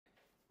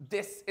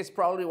This is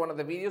probably one of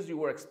the videos you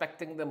were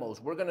expecting the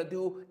most. We're gonna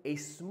do a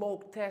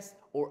smoke test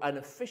or an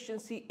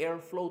efficiency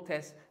airflow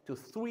test to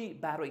 3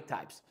 battery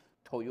types.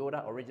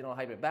 Toyota original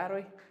hybrid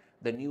battery,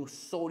 the new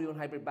sodium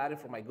hybrid battery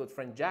from my good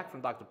friend Jack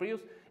from Dr. Prius,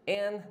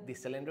 and the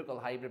cylindrical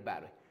hybrid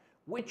battery.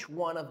 Which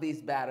one of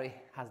these batteries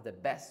has the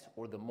best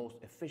or the most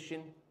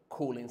efficient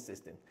cooling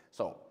system?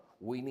 So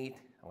I'm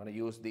gonna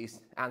use this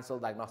Ansel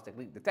diagnostic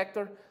leak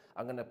detector.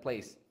 I'm gonna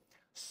place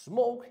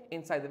smoke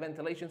inside the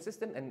ventilation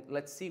system, and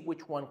let's see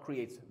which one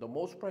creates the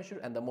most pressure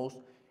and the most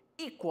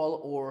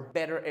equal or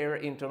better air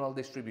internal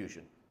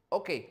distribution.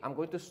 Okay, I'm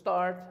going to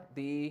start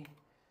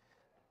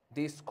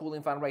this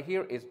cooling fan right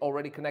here is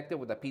already connected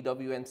with a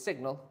PWM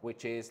signal,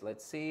 which is,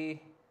 let's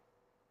see,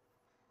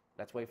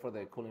 let's wait for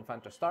the cooling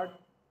fan to start.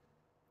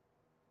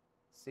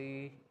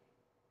 See,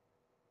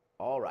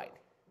 all right,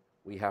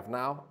 we have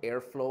now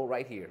airflow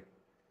right here.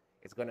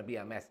 It's gonna be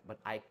a mess, but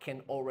I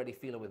can already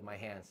feel it with my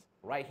hands.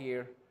 Right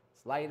here,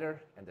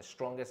 slider, and the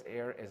strongest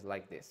air is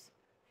like this.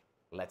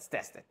 Let's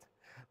test it.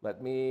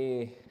 Let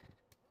me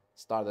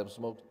start the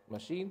smoke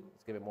machine.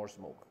 Let's give it more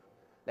smoke.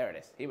 There it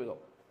is, here we go.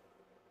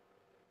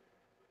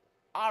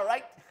 All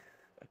right,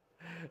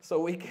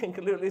 so we can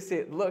clearly see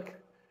it. Look,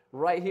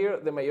 right here,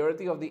 the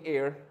majority of the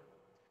air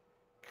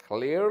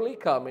clearly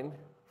coming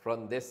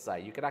from this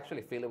side. You can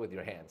actually feel it with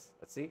your hands.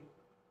 Let's see.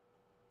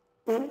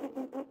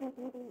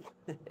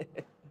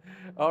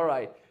 All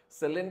right,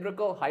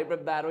 cylindrical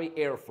hybrid battery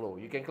airflow.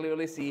 You can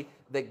clearly see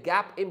the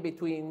gap in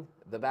between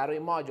the battery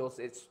modules.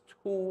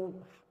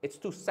 It's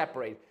too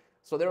separate.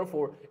 So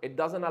therefore, it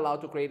doesn't allow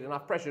to create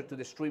enough pressure to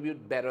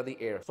distribute better the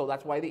air. So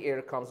that's why the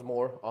air comes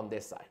more on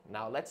this side.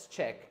 Now let's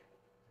check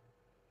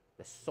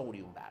the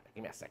sodium battery.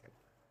 Give me a second.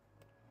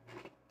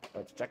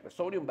 Let's check the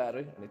sodium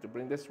battery. I need to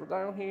bring this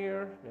down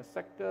here. Give me a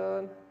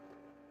second.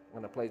 I'm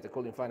gonna place the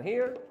cooling fan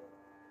here.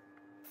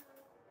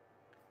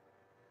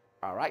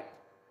 All right.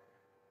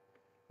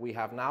 We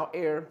have now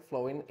air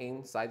flowing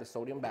inside the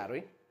sodium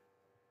battery.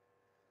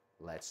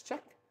 Let's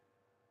check.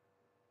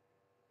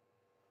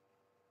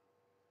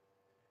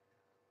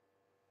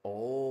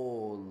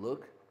 Oh,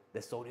 look,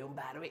 the sodium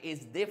battery is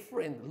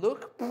different.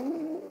 Look,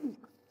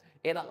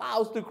 it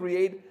allows to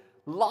create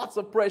lots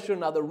of pressure.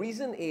 Now, the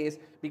reason is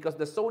because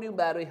the sodium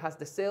battery has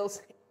the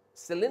cells,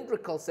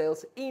 cylindrical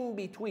cells in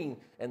between,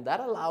 and that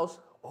allows,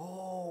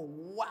 oh,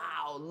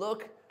 wow,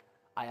 look,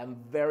 I am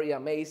very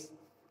amazed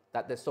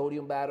that the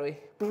sodium battery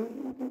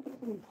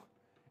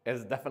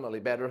is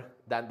definitely better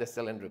than the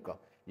cylindrical.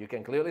 You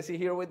can clearly see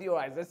here with your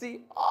eyes. Let's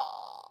see.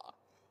 Oh,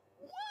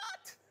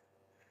 what?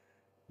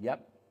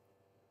 Yep.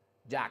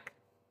 Jack,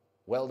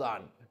 well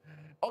done.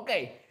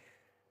 Okay,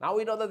 now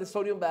we know that the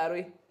sodium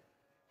battery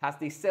has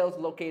these cells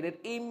located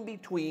in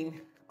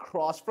between,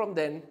 cross from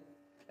them,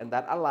 and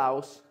that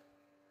allows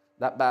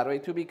that battery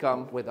to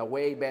become with a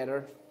way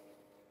better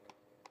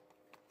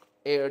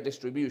air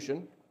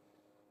distribution.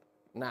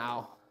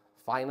 Now,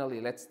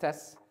 finally, let's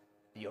test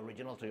the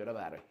original Toyota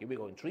battery. Here we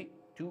go in 3,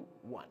 2,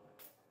 1.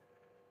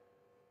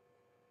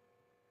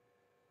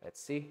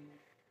 Let's see.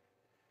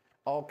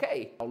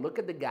 Okay, now look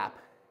at the gap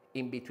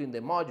in between the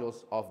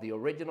modules of the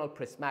original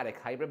prismatic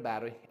hybrid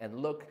battery,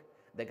 and look,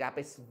 the gap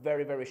is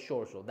very, very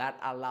short, so that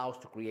allows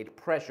to create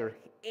pressure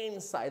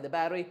inside the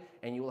battery,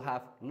 and you will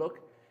have, look,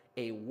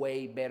 a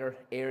way better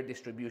air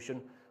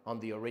distribution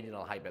on the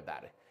original hybrid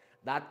battery.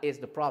 That is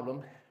the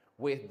problem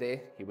with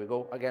here we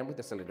go again with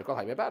the cylindrical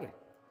hybrid battery.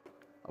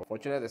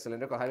 Unfortunately, the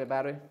cylindrical hybrid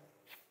battery,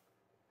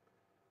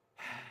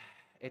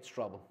 it's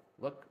trouble.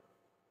 Look,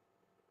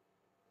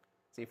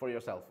 see for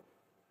yourself.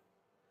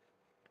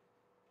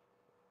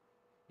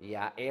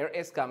 Yeah, air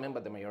is coming,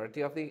 but the majority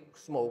of the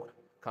smoke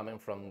coming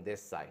from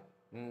this side.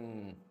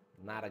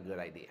 Not a good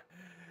idea.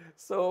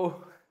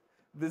 So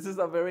this is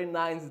a very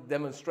nice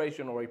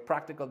demonstration, or a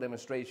practical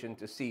demonstration,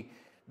 to see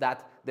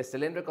that the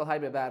cylindrical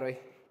hybrid battery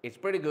is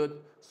pretty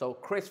good. So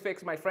Chris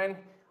Fix, my friend,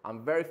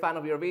 I'm very fan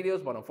of your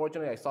videos, but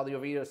unfortunately I saw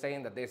your video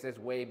saying that this is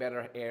way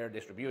better air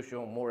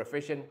distribution, more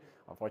efficient.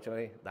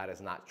 Unfortunately, that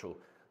is not true.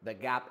 The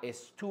gap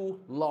is too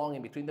long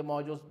in between the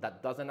modules.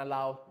 That doesn't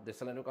allow the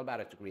cylindrical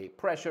battery to create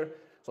pressure.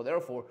 So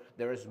therefore,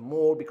 there is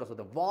more, because of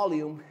the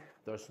volume,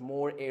 there's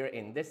more air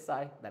in this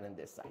side than in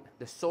this side.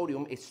 The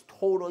sodium is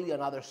totally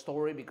another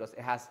story because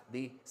it has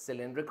the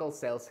cylindrical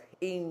cells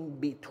in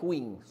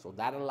between. So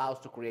that allows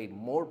to create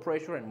more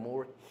pressure and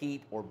more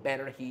heat, or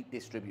better heat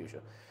distribution.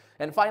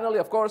 And finally,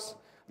 of course,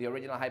 the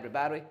original hybrid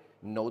battery,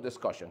 no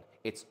discussion.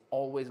 It's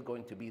always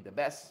going to be the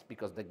best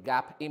because the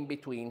gap in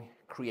between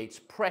creates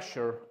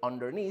pressure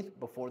underneath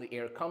before the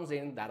air comes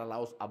in. That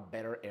allows a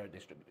better air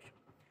distribution.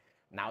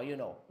 Now you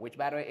know which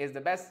battery is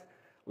the best.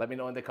 Let me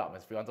know in the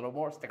comments. If you want to know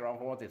more, stick around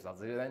for more tips. I'll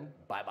see you then.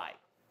 Bye-bye.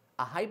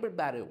 A hybrid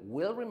battery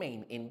will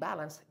remain in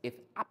balance if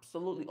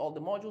absolutely all the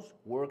modules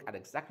work at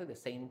exactly the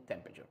same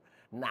temperature.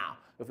 Now,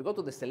 if we go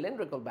to the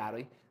cylindrical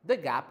battery, the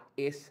gap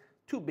is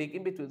too big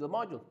in between the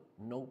module.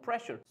 No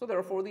pressure. So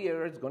therefore, the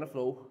air is going to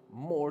flow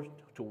more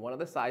to one of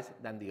the sides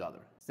than the other.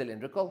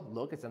 Cylindrical,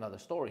 look, it's another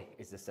story.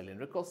 It's the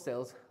cylindrical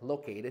cells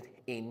located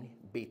in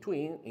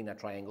between in a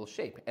triangle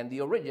shape. And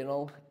the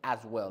original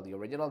as well. The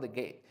original,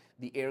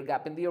 the air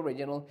gap in the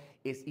original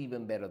is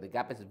even better. The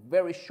gap is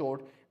very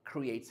short,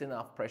 creates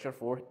enough pressure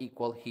for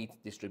equal heat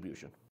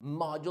distribution.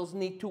 Modules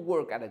need to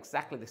work at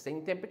exactly the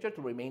same temperature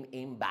to remain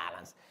in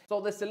balance.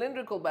 So the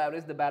cylindrical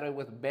batteries, the battery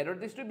with better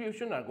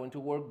distribution, are going to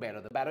work better.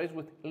 The batteries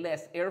with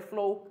less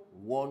airflow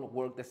won't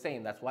work the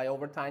same. That's why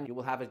over time you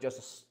will have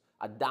just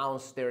a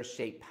downstairs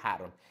shaped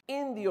pattern.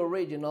 In the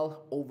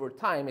original, over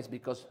time, it's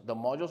because the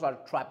modules are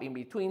trapped in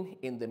between.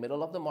 In the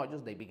middle of the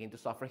modules, they begin to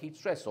suffer heat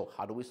stress. So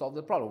how do we solve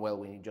the problem? Well,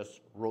 when you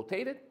just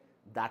rotate it,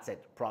 that's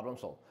it, problem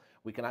solved.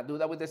 We cannot do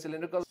that with the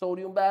cylindrical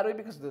sodium battery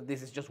because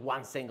this is just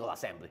one single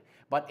assembly.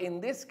 But in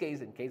this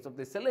case, in case of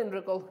the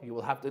cylindrical, you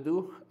will have to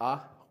do a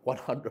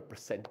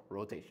 100%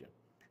 rotation.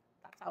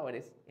 That's how it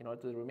is. In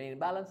order to remain in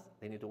balance,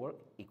 they need to work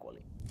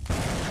equally.